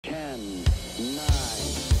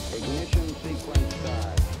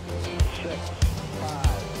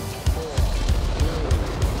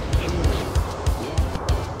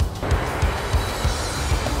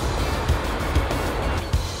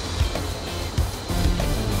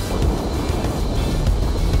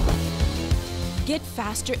Get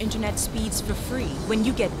faster internet speeds for free when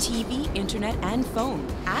you get TV, internet, and phone.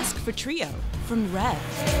 Ask for Trio from Rev.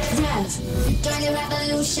 Join the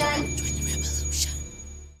revolution.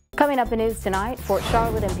 Coming up in news tonight, Fort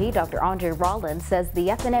Charlotte MP Dr. Rollins says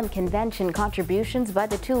the F&M convention contributions by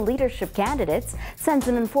the two leadership candidates sends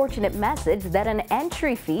an unfortunate message that an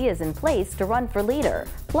entry fee is in place to run for leader.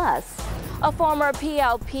 Plus, a former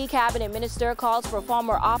PLP cabinet minister calls for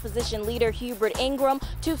former opposition leader Hubert Ingram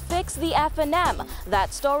to fix the F&M.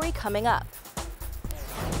 That story coming up.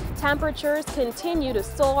 Temperatures continue to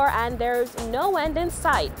soar and there's no end in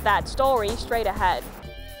sight. That story straight ahead.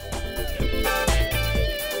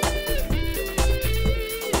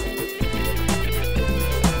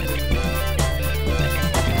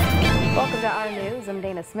 Welcome to our news. I'm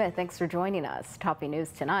Dana Smith. Thanks for joining us. Topping news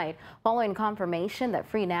tonight, following confirmation that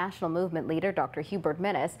Free National Movement leader Dr. Hubert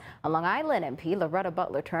Minnis and Long Island MP Loretta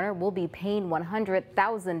Butler Turner will be paying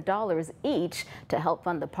 $100,000 each to help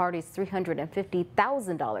fund the party's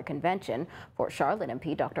 $350,000 convention. Fort Charlotte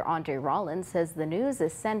MP Dr. Rollins says the news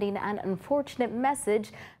is sending an unfortunate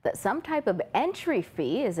message that some type of entry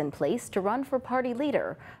fee is in place to run for party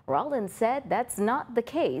leader. Rollins said that's not the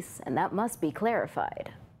case and that must be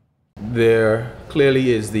clarified. There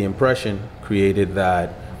clearly is the impression created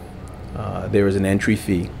that there is an entry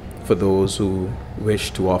fee for those who wish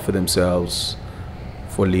to offer themselves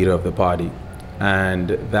for leader of the party. And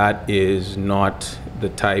that is not the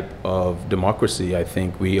type of democracy I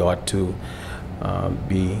think we ought to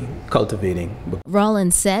be cultivating.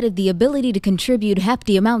 Rollins said if the ability to contribute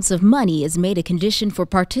hefty amounts of money is made a condition for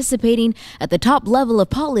participating at the top level of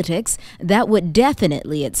politics, that would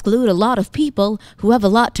definitely exclude a lot of people who have a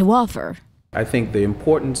lot to offer. I think the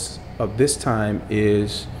importance of this time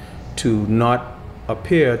is to not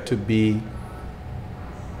appear to be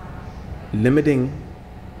limiting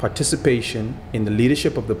participation in the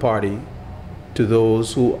leadership of the party to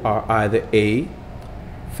those who are either A,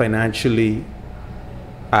 financially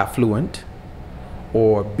affluent,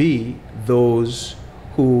 or B, those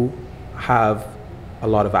who have a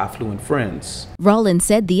lot of affluent friends. Rollins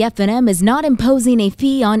said the F&M is not imposing a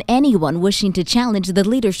fee on anyone wishing to challenge the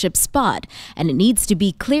leadership spot, and it needs to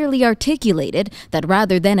be clearly articulated that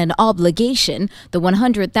rather than an obligation, the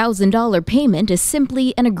 $100,000 payment is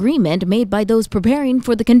simply an agreement made by those preparing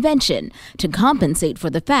for the convention to compensate for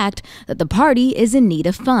the fact that the party is in need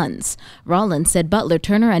of funds. Rollins said Butler,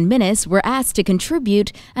 Turner, and Minnis were asked to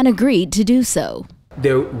contribute and agreed to do so.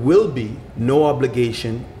 There will be no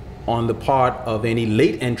obligation on the part of any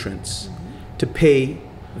late entrants to pay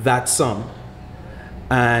that sum,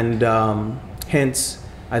 and hence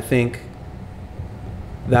I think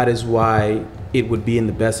that is why it would be in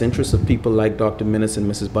the best interest of people like Dr. Minnis and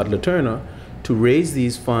Mrs. Butler Turner to raise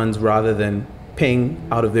these funds rather than paying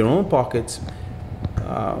out of their own pockets,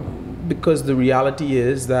 because the reality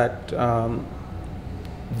is that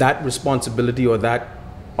that responsibility or that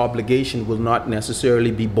obligation will not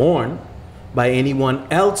necessarily be borne by anyone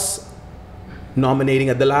else nominating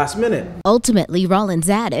at the last minute. Ultimately, Rollins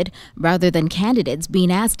added, rather than candidates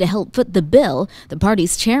being asked to help foot the bill, the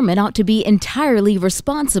party's chairman ought to be entirely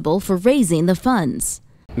responsible for raising the funds.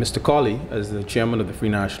 Mr. Colley, as the chairman of the Free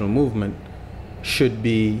National Movement, should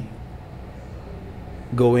be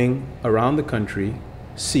going around the country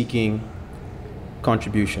seeking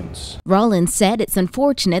contributions. Rollins said it's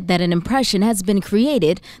unfortunate that an impression has been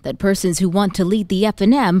created that persons who want to lead the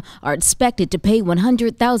F&M are expected to pay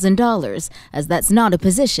 $100,000, as that's not a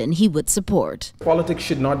position he would support. Politics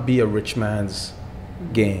should not be a rich man's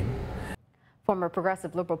game. Former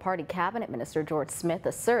Progressive Liberal Party Cabinet Minister George Smith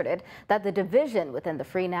asserted that the division within the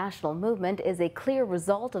Free National Movement is a clear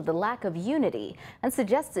result of the lack of unity, and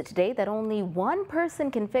suggested today that only one person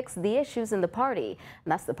can fix the issues in the party,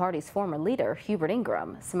 and that's the party's former leader, Hubert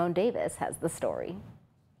Ingram. Simone Davis has the story.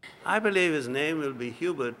 I believe his name will be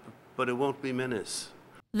Hubert, but it won't be Minnis.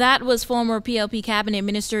 That was former PLP Cabinet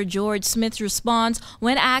Minister George Smith's response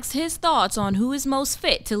when asked his thoughts on who is most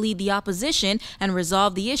fit to lead the opposition and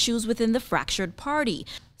resolve the issues within the fractured party.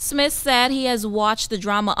 Smith said he has watched the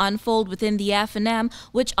drama unfold within the F&M,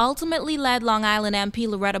 which ultimately led Long Island MP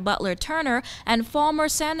Loretta Butler Turner and former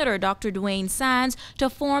Senator Dr. Dwayne Sands to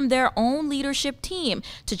form their own leadership team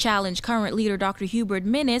to challenge current leader Dr. Hubert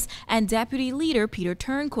Minnis and deputy leader Peter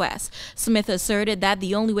Turnquest. Smith asserted that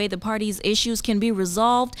the only way the party's issues can be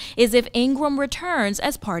resolved is if Ingram returns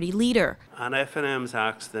as party leader. And F&Ms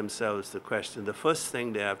ask themselves the question, the first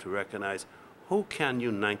thing they have to recognize, who can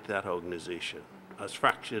unite that organization? As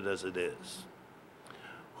fractured as it is,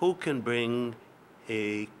 who can bring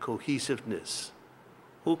a cohesiveness,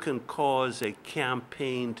 who can cause a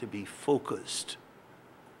campaign to be focused?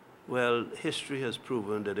 Well, history has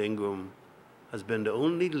proven that Ingram has been the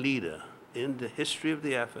only leader in the history of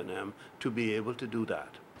the FNM to be able to do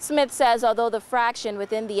that. Smith says although the fraction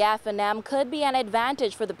within the FNM could be an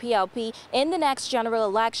advantage for the PLP in the next general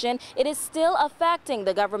election, it is still affecting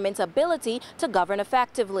the government's ability to govern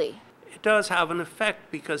effectively. It does have an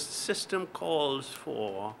effect because the system calls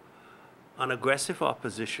for an aggressive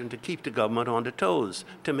opposition to keep the government on the toes,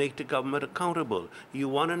 to make the government accountable. You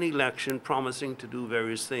won an election promising to do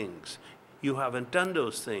various things. You haven't done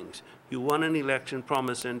those things. You won an election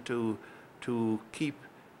promising to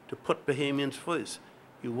put Bahamians first.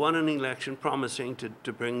 You won an election promising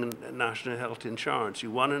to bring national health insurance.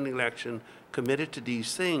 You won an election committed to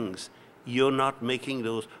these things. You're not making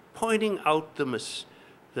those, pointing out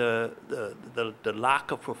the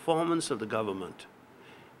lack of performance of the government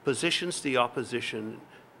positions the opposition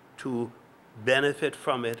to benefit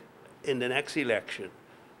from it in the next election.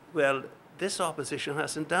 Well, this opposition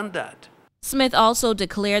hasn't done that. Smith also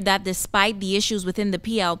declared that despite the issues within the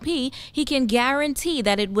PLP, he can guarantee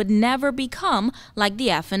that it would never become like the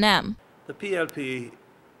FNM. The PLP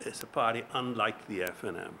is a party unlike the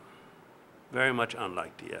FNM, very much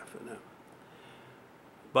unlike the FNM.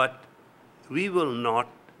 But we will not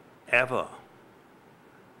ever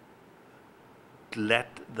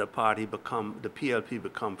let the PLP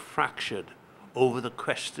become fractured over the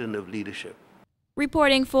question of leadership.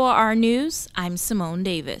 Reporting for our news, I'm Simone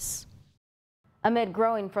Davis. Amid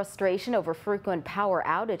growing frustration over frequent power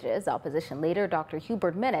outages, opposition leader Dr.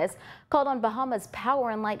 Hubert Minnis called on Bahamas Power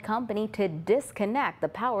and Light Company to disconnect the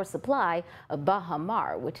power supply of Baha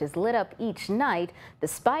Mar, which is lit up each night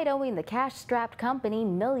despite owing the cash-strapped company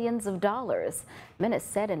millions of dollars. Minnis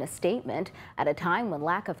said in a statement, at a time when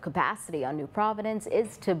lack of capacity on New Providence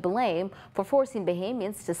is to blame for forcing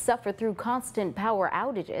Bahamians to suffer through constant power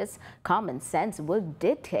outages, common sense would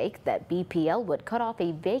dictate that BPL would cut off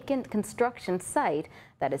a vacant construction site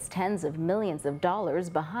that is tens of millions of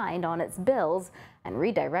dollars behind on its bills and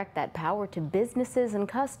redirect that power to businesses and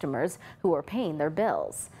customers who are paying their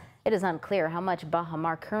bills. It is unclear how much Baha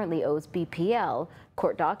Mar currently owes BPL.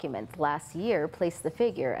 Court documents last year placed the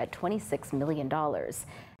figure at $26 million.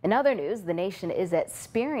 In other news, the nation is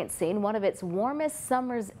experiencing one of its warmest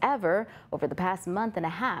summers ever over the past month and a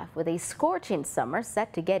half, with a scorching summer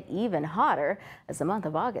set to get even hotter as the month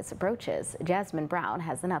of August approaches. Jasmine Brown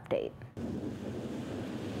has an update.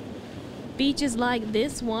 Beaches like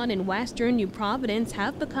this one in western New Providence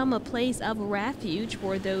have become a place of refuge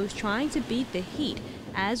for those trying to beat the heat,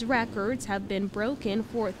 as records have been broken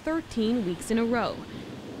for 13 weeks in a row.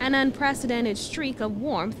 An unprecedented streak of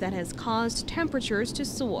warmth that has caused temperatures to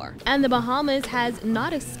soar. And the Bahamas has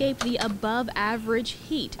not escaped the above-average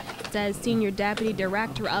heat, says Senior Deputy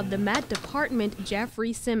Director of the Met Department,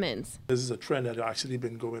 Jeffrey Simmons. This is a trend that has actually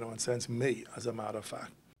been going on since May, as a matter of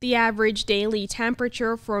fact. The average daily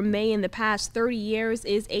temperature for May in the past 30 years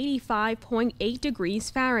is 85.8 degrees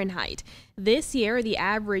Fahrenheit. This year, the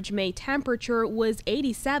average May temperature was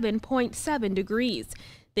 87.7 degrees.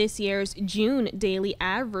 This year's June daily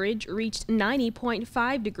average reached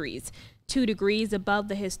 90.5 degrees, 2 degrees above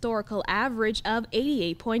the historical average of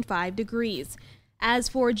 88.5 degrees. As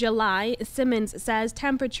for July, Simmons says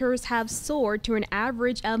temperatures have soared to an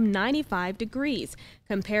average of 95 degrees,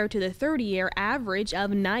 compared to the 30-year average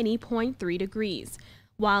of 90.3 degrees.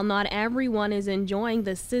 While not everyone is enjoying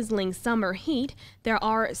the sizzling summer heat, there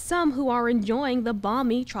are some who are enjoying the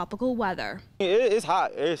balmy tropical weather. It's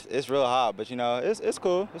hot. It's real hot, but you know, it's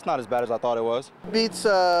cool. It's not as bad as I thought it was. Beats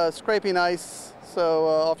scraping ice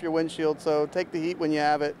off your windshield, so take the heat when you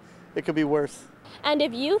have it. It could be worse. And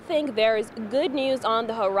if you think there is good news on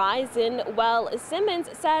the horizon, well, Simmons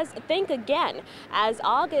says think again, as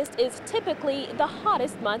August is typically the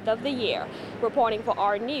hottest month of the year. Reporting for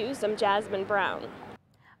our news, I'm Jasmine Brown.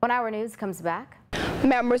 When our news comes back.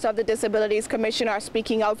 Members of the Disabilities Commission are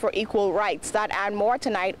speaking out for equal rights. That and more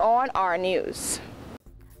tonight on our news.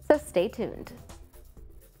 So stay tuned.